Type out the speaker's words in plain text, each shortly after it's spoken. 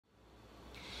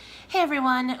Hey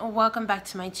everyone, welcome back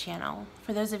to my channel.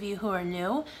 For those of you who are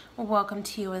new, welcome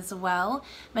to you as well.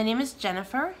 My name is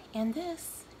Jennifer and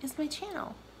this is my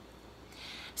channel.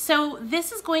 So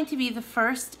this is going to be the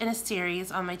first in a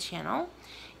series on my channel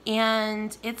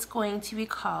and it's going to be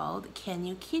called Can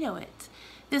You Keto It?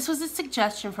 This was a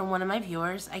suggestion from one of my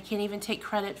viewers. I can't even take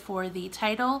credit for the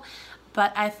title,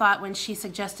 but I thought when she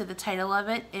suggested the title of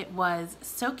it, it was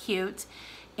so cute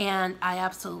and I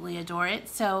absolutely adore it.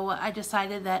 So I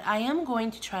decided that I am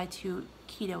going to try to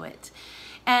keto it.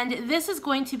 And this is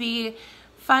going to be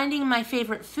finding my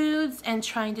favorite foods and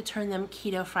trying to turn them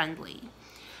keto friendly.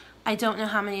 I don't know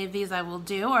how many of these I will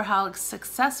do or how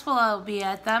successful I'll be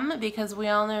at them because we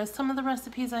all know some of the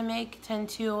recipes I make tend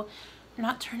to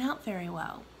not turn out very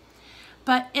well.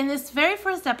 But in this very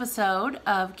first episode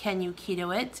of Can You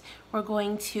Keto It, we're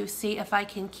going to see if I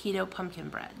can keto pumpkin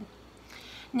bread.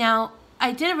 Now,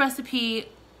 I did a recipe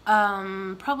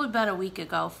probably about a week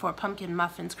ago for pumpkin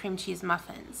muffins, cream cheese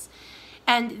muffins,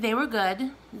 and they were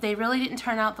good. They really didn't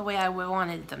turn out the way I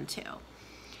wanted them to.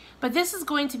 But this is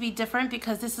going to be different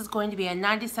because this is going to be a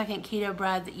 90-second keto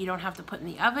bread that you don't have to put in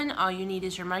the oven. All you need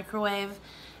is your microwave,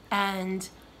 and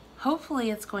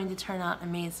hopefully it's going to turn out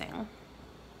amazing.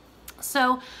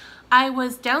 So I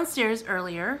was downstairs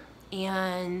earlier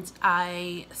and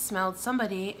I smelled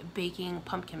somebody baking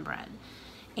pumpkin bread.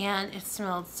 And it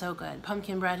smelled so good.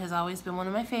 Pumpkin bread has always been one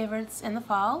of my favorites in the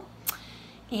fall.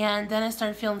 And then I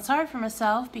started feeling sorry for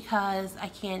myself because I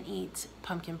can't eat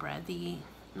pumpkin bread, the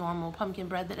normal pumpkin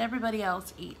bread that everybody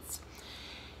else eats.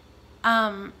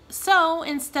 So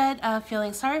instead of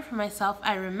feeling sorry for myself,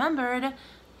 I remembered,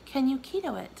 can you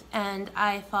keto it? And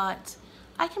I thought,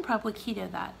 I can probably keto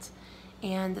that.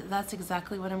 And that's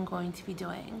exactly what I'm going to be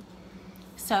doing.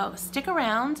 So stick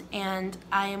around and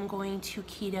I am going to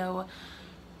keto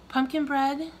pumpkin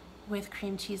bread with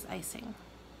cream cheese icing.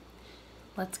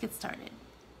 Let's get started.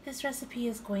 This recipe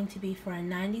is going to be for a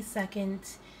 90-second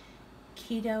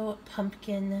keto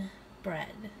pumpkin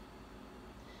bread.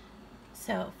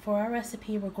 So for our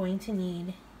recipe, we're going to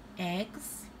need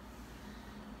eggs,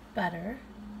 butter,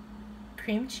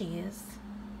 cream cheese,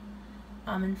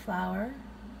 almond flour,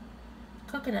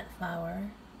 coconut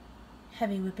flour,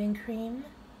 heavy whipping cream,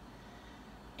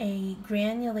 a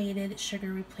granulated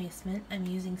sugar replacement. I'm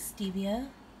using stevia,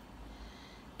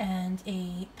 and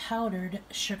a powdered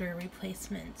sugar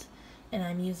replacement, and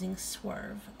I'm using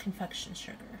Swerve confection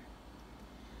sugar.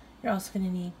 You're also going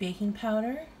to need baking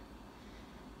powder,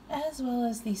 as well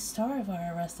as the star of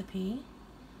our recipe,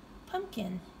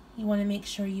 pumpkin. You want to make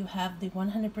sure you have the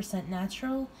 100%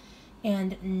 natural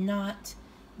and not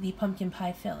the pumpkin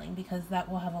pie filling because that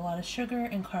will have a lot of sugar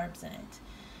and carbs in it.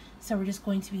 So we're just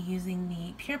going to be using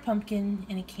the pure pumpkin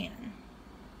in a can.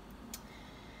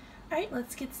 Alright,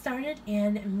 let's get started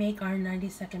and make our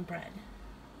 90-second bread.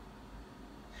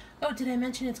 Oh, did I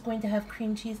mention it's going to have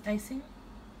cream cheese icing?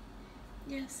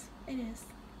 Yes, it is.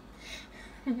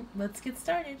 Let's get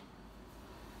started.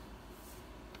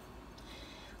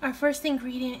 Our first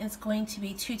ingredient is going to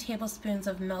be 2 tablespoons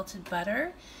of melted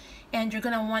butter, and you're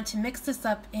going to want to mix this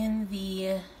up in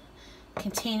the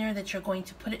container that you're going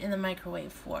to put it in the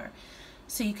microwave for.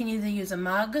 So you can either use a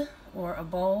mug or a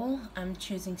bowl. I'm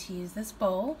choosing to use this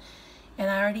bowl, and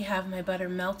I already have my butter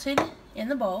melted in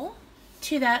the bowl.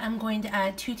 To that I'm going to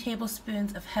add 2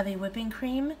 tablespoons of heavy whipping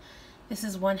cream. This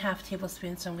is 1/2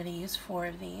 tablespoon, so I'm going to use 4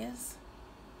 of these.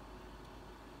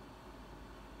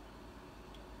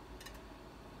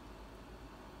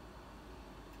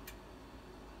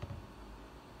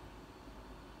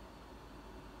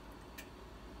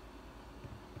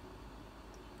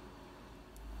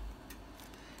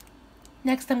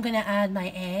 Next, I'm going to add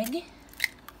my egg.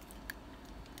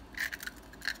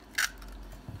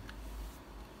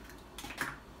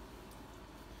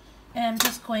 And I'm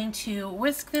just going to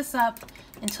whisk this up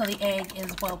until the egg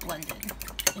is well blended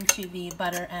into the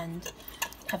butter and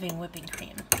heavy whipping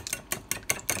cream.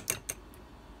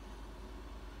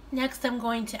 Next, I'm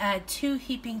going to add 2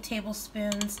 heaping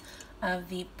tablespoons of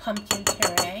the pumpkin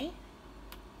puree.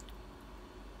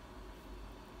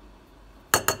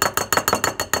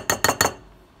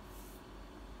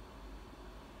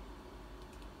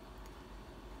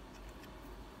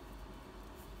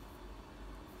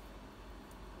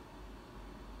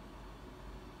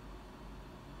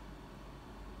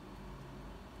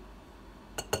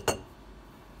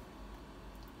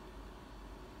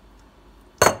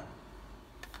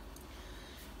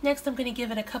 Next, I'm going to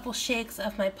give it a couple shakes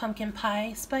of my pumpkin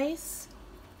pie spice.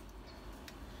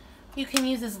 You can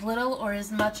use as little or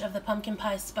as much of the pumpkin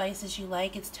pie spice as you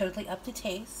like. It's totally up to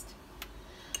taste.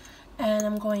 And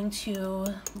I'm going to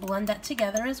blend that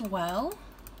together as well.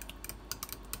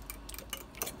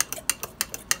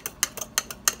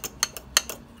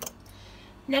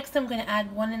 Next, I'm going to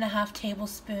add 1.5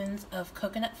 tablespoons of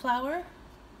coconut flour.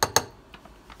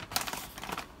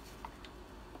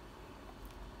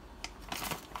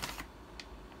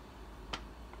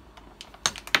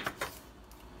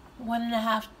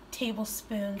 1.5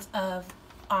 tablespoons of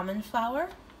almond flour.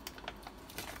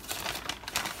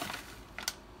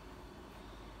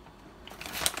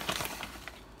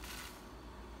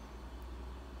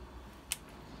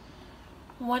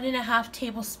 1.5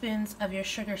 tablespoons of your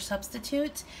sugar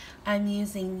substitute. I'm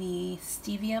using the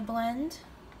stevia blend.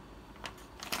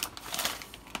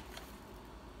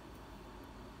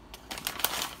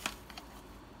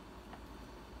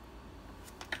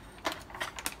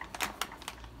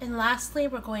 And lastly,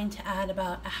 we're going to add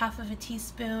about 1/2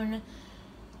 teaspoon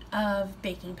of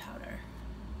baking powder.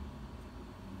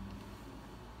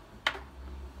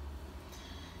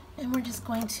 And we're just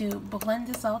going to blend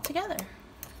this all together.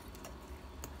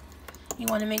 You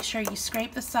want to make sure you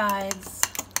scrape the sides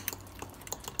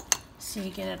so you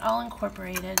get it all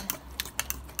incorporated.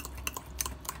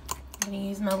 I'm going to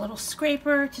use my little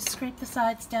scraper to scrape the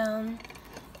sides down.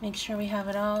 Make sure we have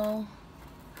it all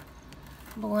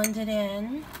blended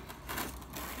in.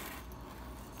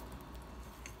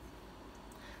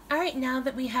 Alright, now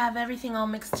that we have everything all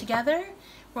mixed together,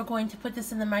 we're going to put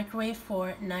this in the microwave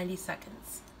for 90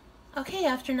 seconds. Okay,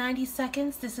 after 90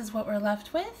 seconds, this is what we're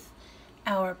left with.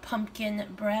 Our pumpkin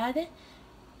bread.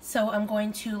 So I'm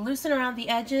going to loosen around the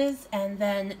edges and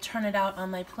then turn it out on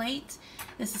my plate.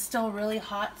 This is still really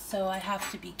hot, so I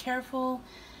have to be careful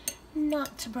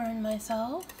not to burn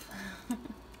myself.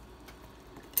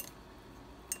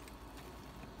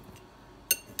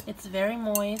 It's very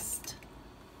moist.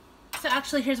 So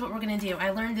actually, here's what we're going to do.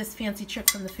 I learned this fancy trick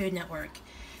from the Food Network.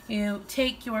 You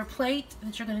take your plate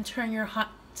that you're going to turn your hot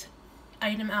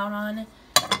item out on,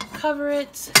 cover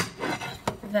it,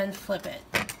 then flip it.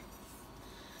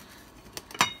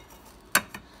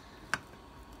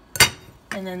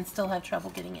 And then still have trouble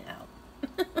getting it out.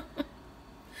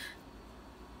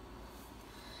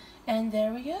 And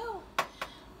there we go.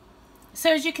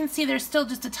 So as you can see, there's still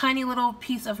just a tiny little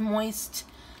piece of moist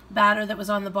batter that was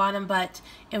on the bottom, but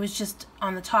it was just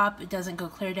on the top. It doesn't go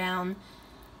clear down.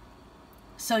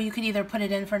 So you could either put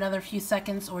it in for another few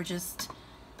seconds or just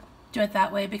do it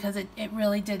that way, because it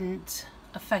really didn't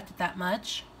affect it that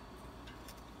much.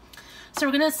 So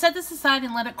we're going to set this aside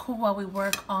and let it cool while we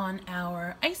work on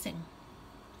our icing.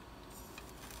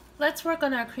 Let's work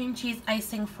on our cream cheese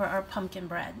icing for our pumpkin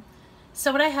bread.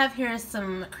 So what I have here is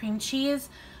some cream cheese.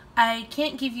 I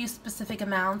can't give you specific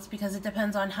amounts because it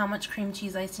depends on how much cream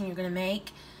cheese icing you're going to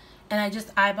make. And I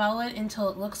just eyeball it until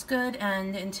it looks good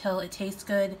and until it tastes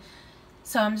good.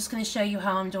 So I'm just going to show you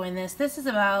how I'm doing this. This is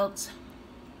about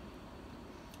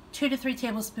 2 to 3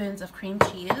 tablespoons of cream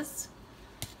cheese.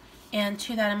 And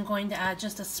to that I'm going to add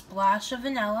just a splash of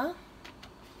vanilla.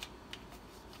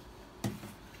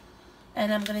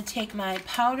 And I'm going to take my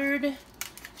powdered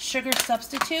sugar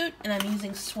substitute, and I'm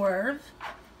using Swerve.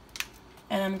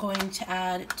 And I'm going to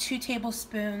add 2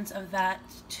 tablespoons of that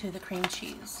to the cream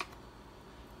cheese.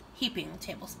 Heaping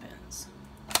tablespoons.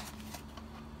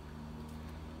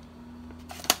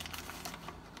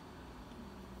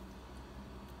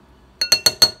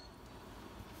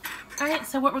 Alright,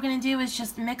 so what we're going to do is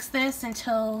just mix this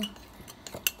until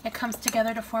it comes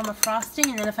together to form a frosting,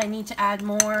 and then if I need to add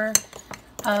more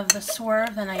of the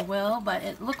Swerve, then I will, but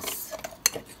it looks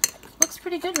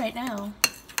pretty good right now.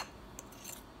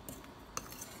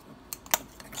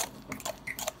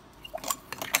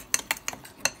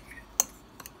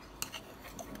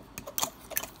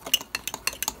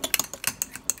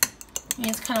 You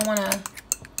just kind of want to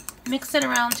mix it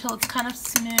around till it's kind of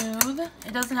smooth.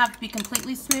 It doesn't have to be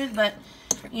completely smooth, but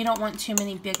you don't want too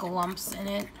many big lumps in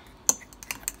it.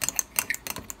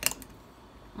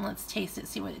 Let's taste it,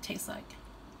 see what it tastes like.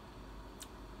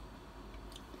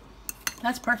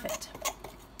 That's perfect.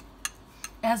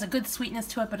 It has a good sweetness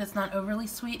to it, but it's not overly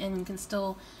sweet, and you can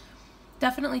still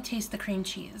definitely taste the cream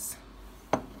cheese.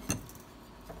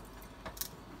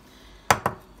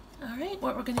 Alright,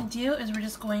 what we're going to do is we're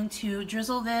just going to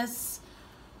drizzle this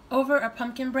over our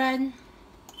pumpkin bread.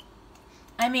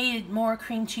 I made more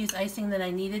cream cheese icing than I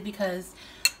needed because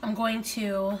I'm going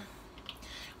to,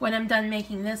 when I'm done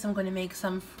making this, I'm going to make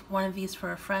one of these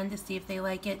for a friend to see if they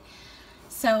like it.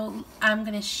 So I'm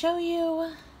going to show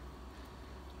you.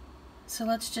 So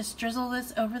let's just drizzle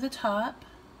this over the top.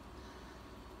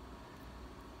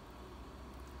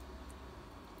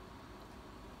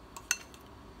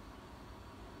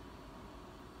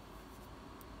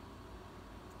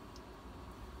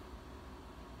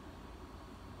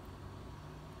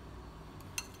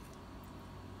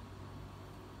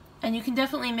 And you can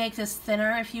definitely make this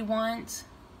thinner if you want.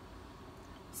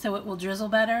 so it will drizzle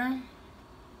better.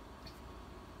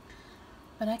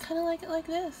 But I kind of like it like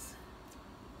this.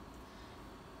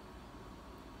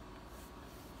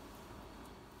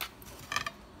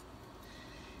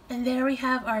 And there we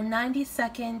have our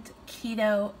 90-second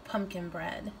keto pumpkin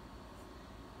bread.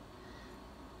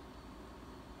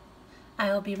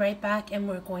 I will be right back and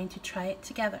we're going to try it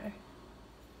together.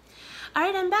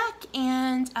 Alright, I'm back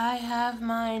and I have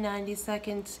my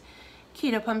 90-second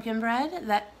keto pumpkin bread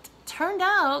that turned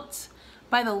out,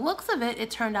 by the looks of it,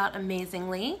 it turned out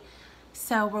amazingly.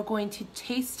 So we're going to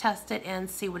taste test it and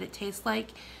see what it tastes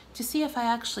like to see if I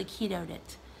actually ketoed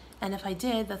it. And if I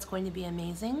did, that's going to be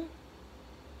amazing.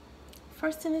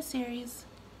 First in the series.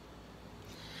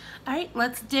 All right,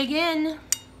 let's dig in.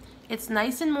 It's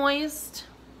nice and moist.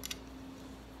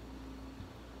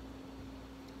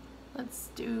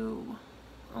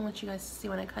 I want you guys to see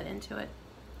when I cut into it.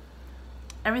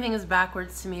 Everything is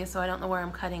backwards to me, so I don't know where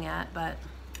I'm cutting at, but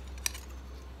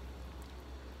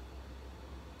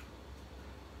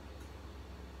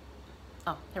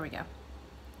oh, there we go.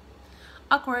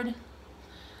 Awkward.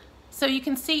 So you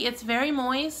can see it's very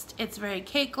moist, it's very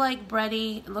cake-like,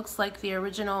 bready. It looks like the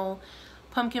original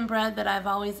pumpkin bread that I've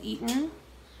always eaten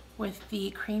with the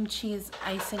cream cheese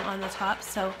icing on the top.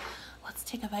 So let's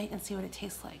take a bite and see what it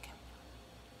tastes like.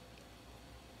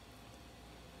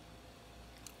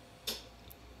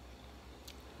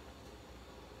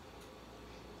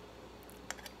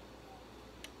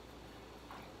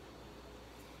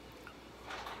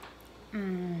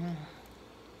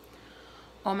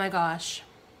 Oh my gosh.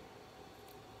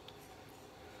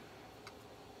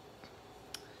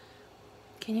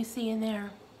 Can you see in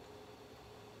there?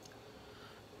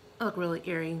 I look really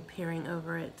eerie peering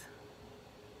over it.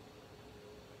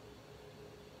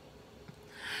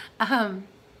 Let's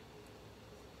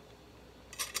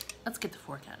get the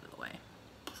fork out of the way.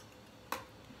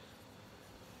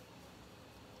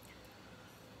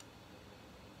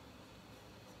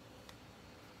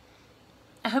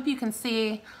 I hope you can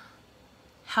see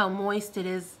how moist it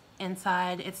is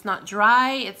inside. It's not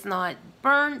dry, it's not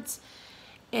burnt.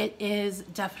 It is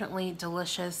definitely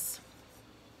delicious.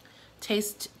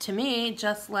 Tastes to me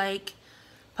just like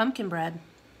pumpkin bread.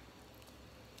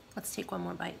 Let's take one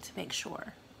more bite to make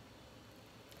sure.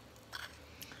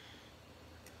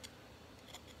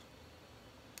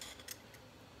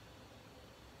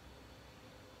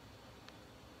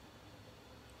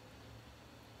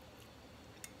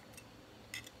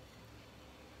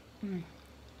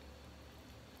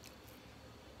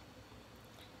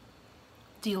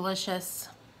 Delicious.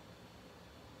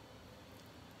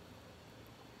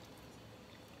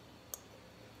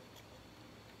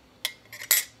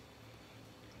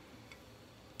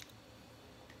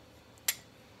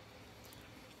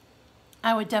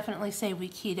 I would definitely say we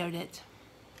ketoed it.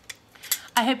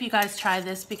 I hope you guys try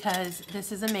this because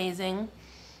this is amazing.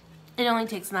 It only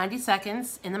takes 90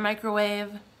 seconds in the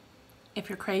microwave. If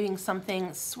you're craving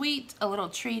something sweet, a little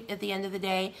treat at the end of the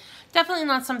day. Definitely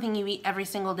not something you eat every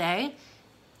single day.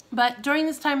 But during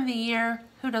this time of the year,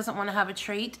 who doesn't want to have a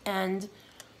treat? And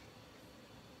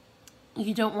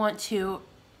you don't want to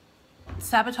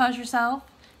sabotage yourself.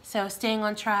 So staying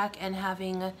on track and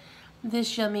having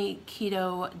this yummy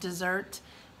keto dessert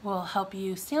will help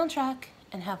you stay on track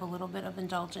and have a little bit of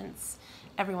indulgence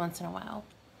every once in a while.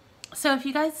 So if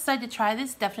you guys decide to try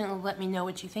this, definitely let me know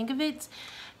what you think of it.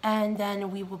 And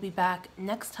then we will be back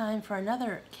next time for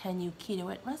another Can You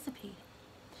Keto It recipe.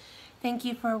 Thank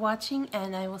you for watching,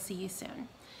 and I will see you soon.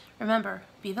 Remember,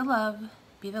 be the love,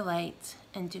 be the light,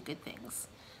 and do good things.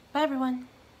 Bye, everyone.